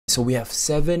So we have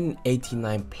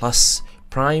 789 plus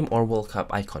Prime or World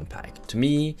Cup icon pack. To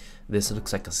me, this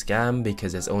looks like a scam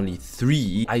because there's only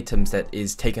 3 items that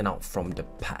is taken out from the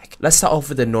pack. Let's start off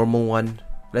with the normal one.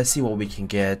 Let's see what we can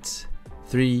get.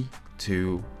 3,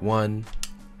 2, 1.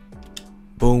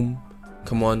 Boom.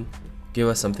 Come on. Give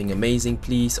us something amazing,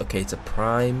 please. Okay, it's a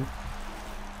Prime.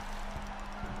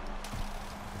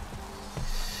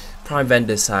 Prime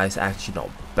vendor size actually not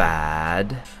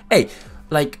bad. Hey,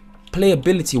 like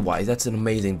playability wise, that's an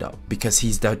amazing dub because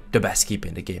he's the best keeper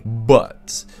in the game.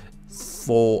 But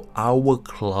for our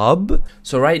club,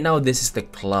 so right now this is the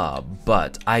club,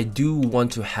 but I do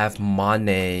want to have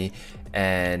Mane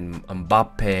and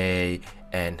Mbappe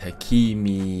and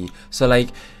Hakimi. So like,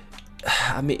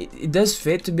 I mean, it does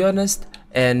fit, to be honest,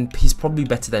 and he's probably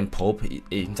better than Pope.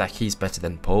 In fact, he's better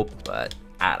than Pope, but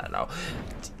I don't know.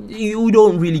 You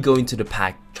don't really go into the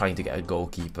pack trying to get a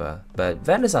goalkeeper, but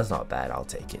Van der Sar's not bad. I'll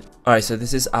take it. Alright, so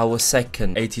this is our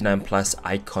second 89 plus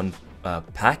icon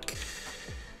pack.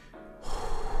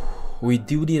 We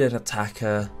do need an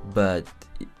attacker, but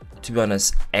to be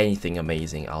honest, anything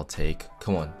amazing I'll take.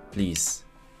 Come on, please.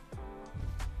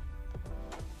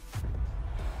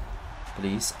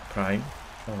 Please, Prime.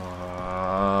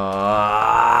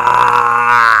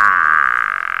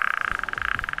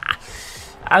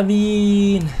 I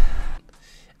mean,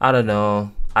 I don't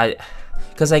know.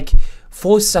 Cause like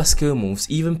 4-star skill moves,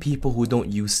 even people who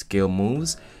don't use skill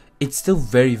moves, it's still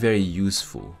very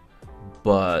useful.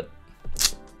 But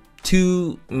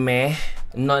 2 meh.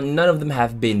 None of them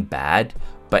have been bad,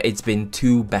 but it's been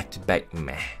 2 back-to-back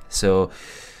meh. So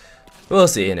we'll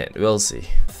see innit. We'll see.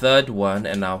 Third one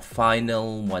and our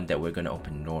final one that we're gonna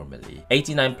open normally.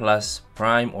 89 plus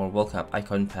Prime or World Cup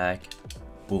icon pack.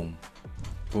 Boom.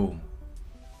 Boom.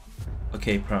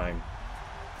 Okay, Prime.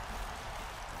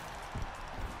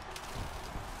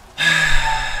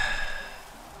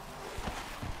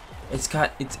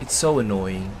 It's so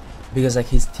annoying because like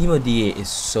his Timo DA is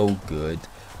so good,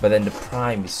 but then the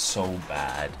Prime is so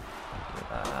bad.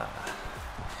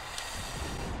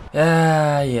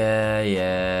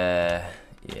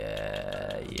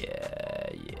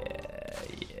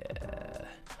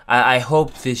 I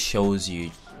hope this shows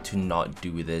you to not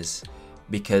do this,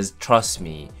 because trust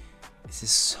me, this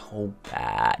is so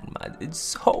bad, man. It's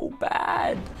so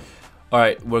bad.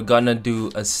 Alright, we're gonna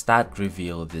do a stat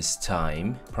reveal this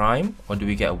time. Prime, or do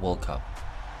we get a World Cup?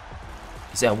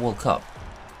 Is it a World Cup?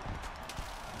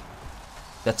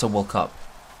 That's a World Cup.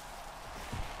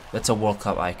 That's a World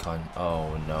Cup icon.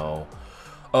 Oh no.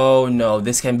 Oh no,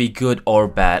 this can be good or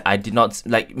bad. I did not,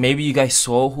 like, maybe you guys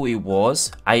saw who it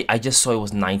was. I just saw it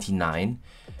was 99.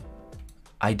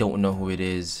 I don't know who it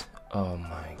is. Oh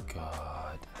my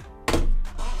god.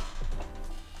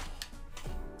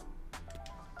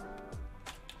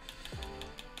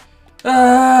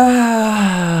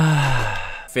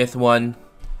 Fifth one.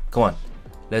 Come on.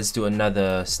 Let's do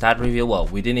another stat reveal. Well,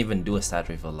 we didn't even do a stat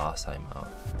reveal last time out.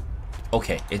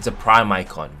 Okay, it's a Prime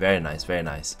icon. Very nice, very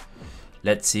nice.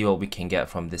 Let's see what we can get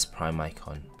from this Prime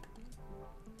icon.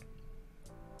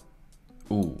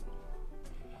 Ooh.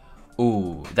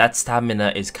 Ooh, that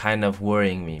stamina is kind of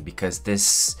worrying me because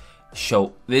this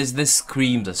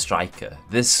screams a striker.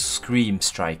 This screams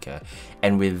striker.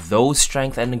 And with those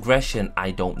strength and aggression,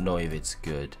 I don't know if it's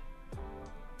good.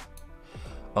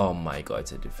 Oh my god,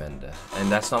 it's a defender. And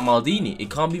that's not Maldini. It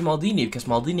can't be Maldini because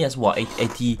Maldini has what,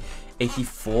 80,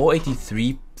 84,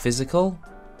 83 physical?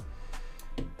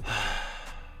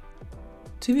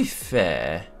 To be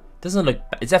fair, doesn't look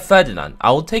bad. Is that Ferdinand?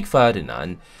 I will take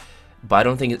Ferdinand, but I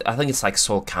don't think I think it's like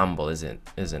Sol Campbell, isn't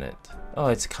it? Oh,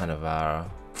 it's kind of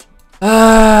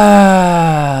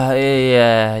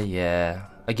yeah.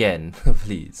 Again,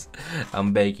 please.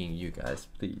 I'm begging you guys,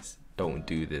 please don't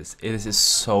do this. This is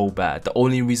so bad. The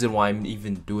only reason why I'm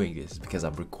even doing this is because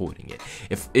I'm recording it.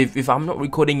 If I'm not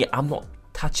recording it, I'm not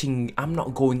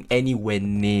going anywhere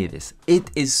near this. It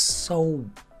is so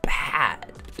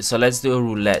bad. So let's do a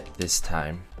roulette this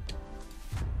time.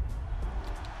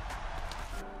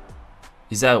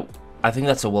 Is that, I think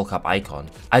that's a World Cup icon.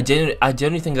 I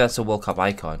genuinely think that's a World Cup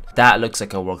icon. That looks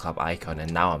like a World Cup icon,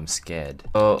 and now I'm scared.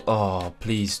 Oh,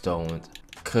 please don't.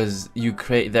 Cause you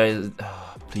create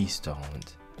please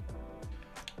don't.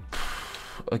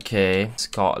 Okay,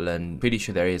 Scotland. Pretty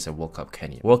sure there is a World Cup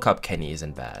Kenny. World Cup Kenny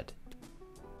isn't bad.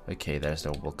 Okay, there's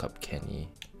no World Cup Kenny.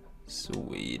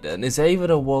 Sweden. Is there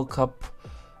even a World Cup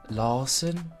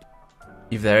Larson?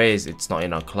 If there is, it's not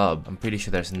in our club. I'm pretty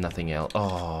sure there's nothing else.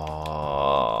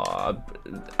 Oh,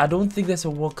 I don't think there's a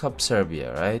World Cup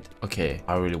Serbia, right? Okay,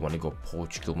 I really want to go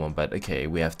Portugal one, but okay,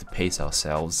 we have to pace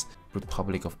ourselves.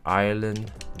 Republic of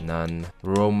Ireland, none.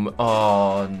 Rome.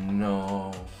 Oh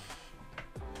no.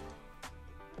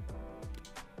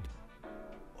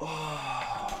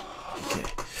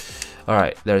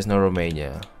 Alright, there's no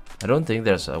Romania. I don't think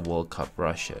there's a World Cup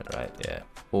Russia, right? Yeah.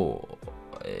 Oh,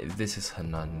 this is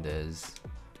Hernandez.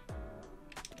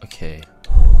 Okay.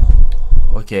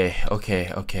 Okay.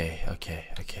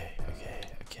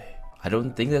 I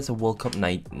don't think there's a World Cup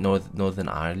Northern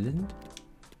Ireland.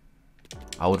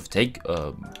 I would have taken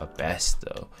a best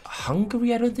though.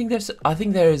 Hungary, I don't think there's. I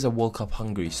think there is a World Cup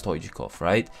Hungary Stoichkov,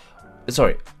 right?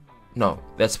 Sorry, no,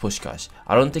 that's Puskás.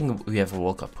 I don't think we have a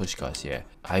World Cup Puskás here.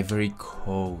 Ivory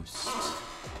Coast.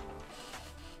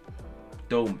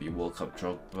 Don't be World Cup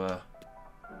Drogba.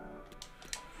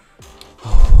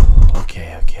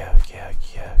 Okay.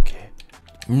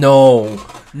 No.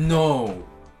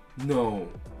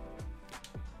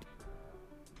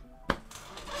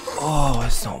 Oh,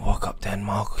 it's not World Cup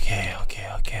Denmark. Okay.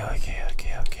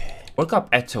 World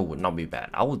Cup Eto would not be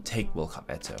bad. I would take World Cup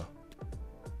Eto.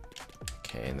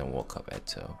 Okay, and then World Cup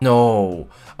Eto. No,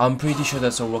 I'm pretty sure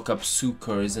that's a World Cup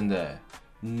Suker, isn't there?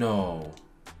 No.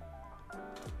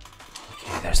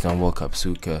 Okay, there's no World Cup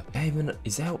Suker. Even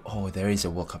is there? Oh, there is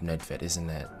a World Cup Nedved, isn't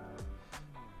it?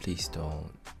 Please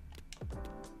don't.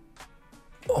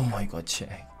 Oh my God,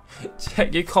 Czech.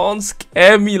 Czech, you can't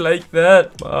scare me like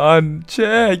that, man.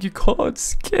 Czech, you can't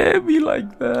scare me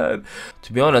like that.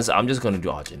 To be honest, I'm just gonna do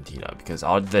Argentina because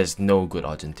there's no good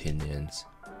Argentinians.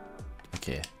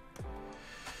 Okay.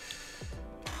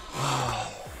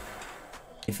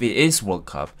 If it is World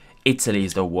Cup, Italy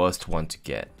is the worst one to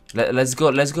get. Let's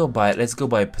go by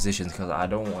positions because I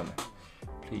don't want.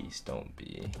 Please don't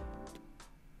be.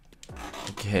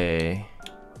 Okay.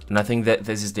 And I think that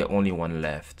this is the only one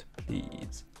left.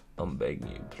 Please. I'm begging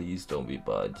you, please don't be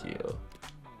Baggio.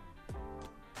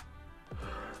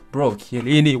 Bro,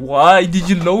 Chiellini, why did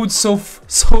you load so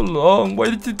long? Why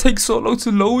did it take so long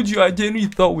to load you? I genuinely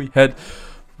thought we had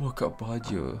World Cup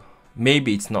Baggio.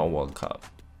 Maybe it's not World Cup.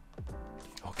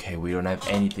 Okay, we don't have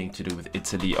anything to do with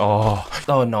Italy. Oh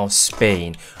no,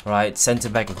 Spain, right? Centre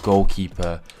back, a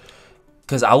goalkeeper.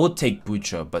 Because I would take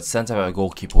Butcher, but centre back, a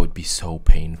goalkeeper would be so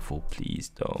painful. Please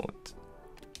don't.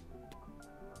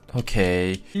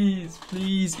 Okay, please,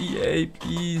 EA,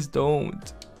 please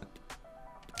don't.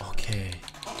 Okay,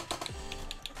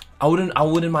 I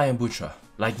wouldn't mind Butcher.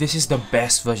 Like, this is the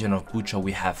best version of Butcher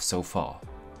we have so far.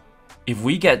 If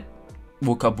we get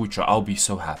World Cup Butcher, I'll be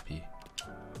so happy.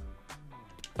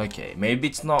 Okay, maybe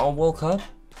it's not a World Cup.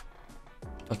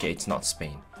 Okay, it's not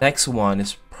Spain. Next one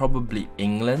is probably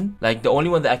England. Like, the only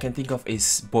one that I can think of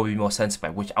is Bobby Moore centre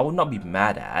back, which I would not be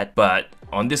mad at. But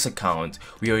on this account,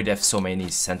 we already have so many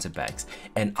centre backs.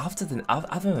 And other than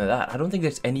that, I don't think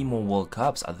there's any more World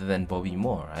Cups other than Bobby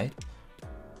Moore, right?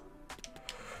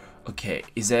 Okay,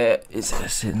 is there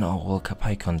not a World Cup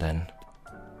icon then?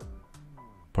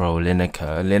 Bro,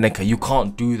 Lineker, you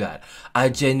can't do that. I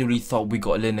genuinely thought we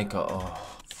got Lineker. Oh,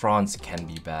 France can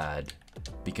be bad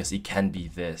because it can be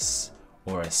this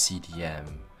or a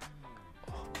CDM.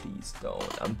 Oh, please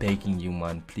don't. I'm begging you,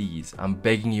 man. Please. I'm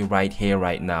begging you right here,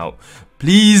 right now.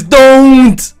 Please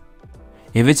don't!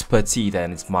 If it's Petit,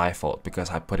 then it's my fault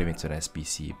because I put him into an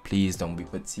SBC. Please don't be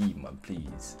Petit, man.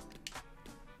 Please.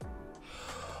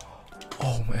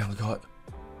 Oh my God.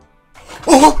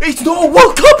 Oh, it's not a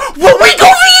World Cup! What we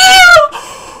got here?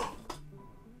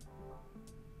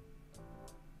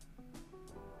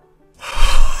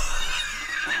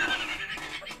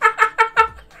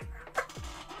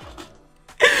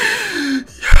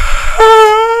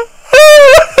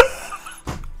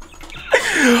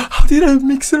 How did I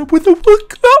mix it up with the World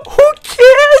Cup? Who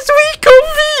cares? We got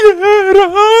Vieira!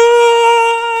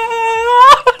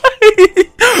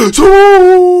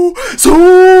 So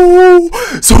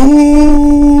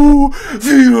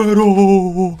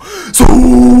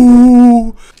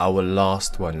our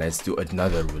last one. Let's do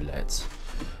another roulette.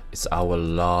 It's our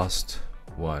last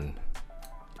one.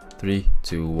 3,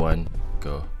 2, 1,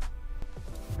 go.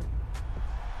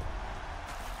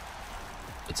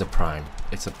 It's a prime.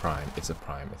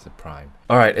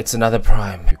 Alright, it's another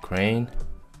prime. Ukraine.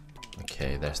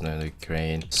 Okay, there's no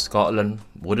Ukraine. Scotland.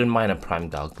 Wouldn't mind a prime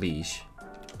Dalglish.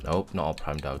 Nope, not a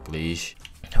prime Dalglish.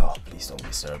 Oh, please don't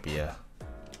be Serbia.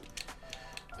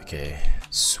 Okay,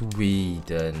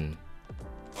 Sweden.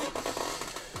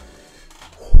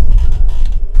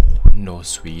 No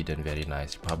Sweden, very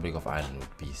nice. Republic of Ireland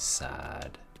would be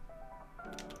sad.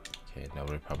 Okay, no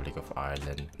Republic of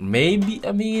Ireland. Maybe,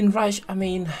 we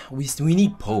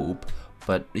need Pope,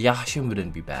 but Yashim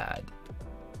wouldn't be bad.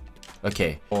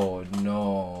 Okay. Oh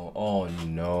no.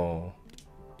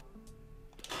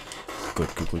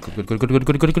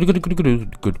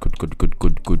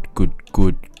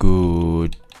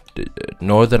 Good.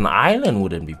 Northern Ireland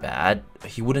wouldn't be bad.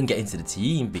 He wouldn't get into the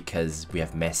team because we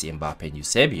have Messi, Mbappe, and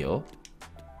Eusebio.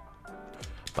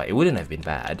 but it wouldn't have been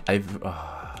bad.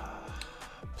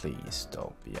 Please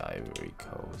don't be Ivory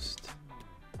Coast.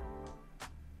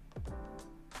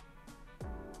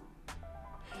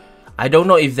 I don't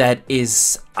know if that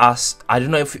is us. I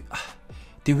don't know if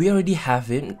did we already have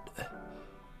him?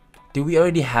 Did we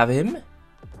already have him?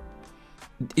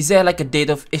 Is there like a date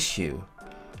of issue?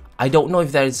 I don't know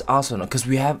if that is us or not, because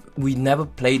we never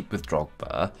played with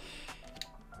Drogba.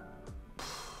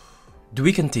 Do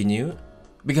we continue?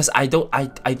 Because I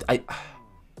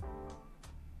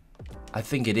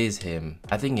think it is him.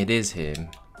 I think it is him.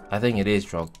 I think it is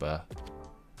Drogba.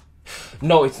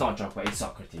 No, it's not Drogba, it's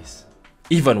Socrates.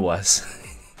 Even worse.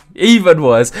 Even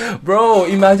worse. Bro,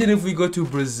 imagine if we go to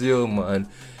Brazil, man.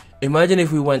 Imagine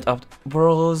if we went up.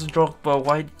 Bro, it was Drogba.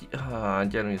 Why? I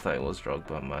genuinely thought it was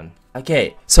Drogba, man.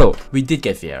 Okay, so we did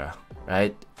get Vieira,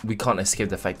 right? We can't escape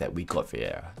the fact that we got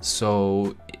Vieira.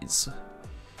 So it's...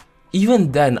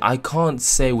 Even then, I can't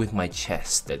say with my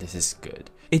chest that this is good.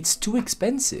 It's too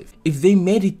expensive. If they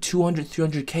made it 200,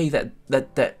 300k,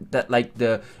 that like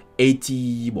the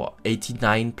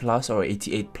 89 plus or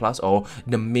 88 plus or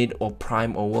the mid or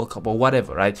prime or World Cup or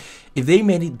whatever, right? If they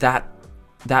made it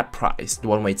that price, the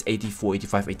one where it's 84,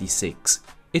 85, 86,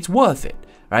 it's worth it,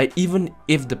 right? Even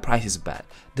if the price is bad.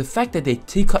 The fact that they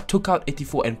took out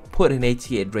 84 and put an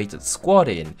 88 rated squad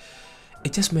in,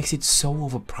 it just makes it so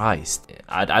overpriced.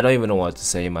 I don't even know what to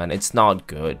say, man. It's not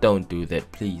good. Don't do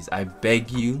that, please. I beg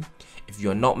you. If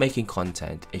you're not making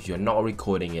content, if you're not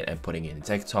recording it and putting it in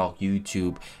TikTok,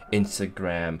 YouTube,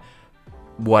 Instagram,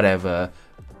 whatever,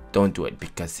 don't do it,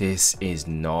 because this is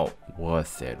not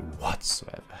worth it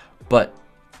whatsoever. But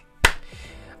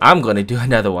I'm gonna do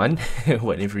another one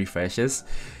when it refreshes.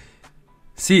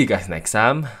 See you guys next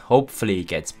time. Hopefully it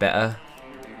gets better.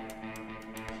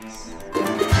 Peace.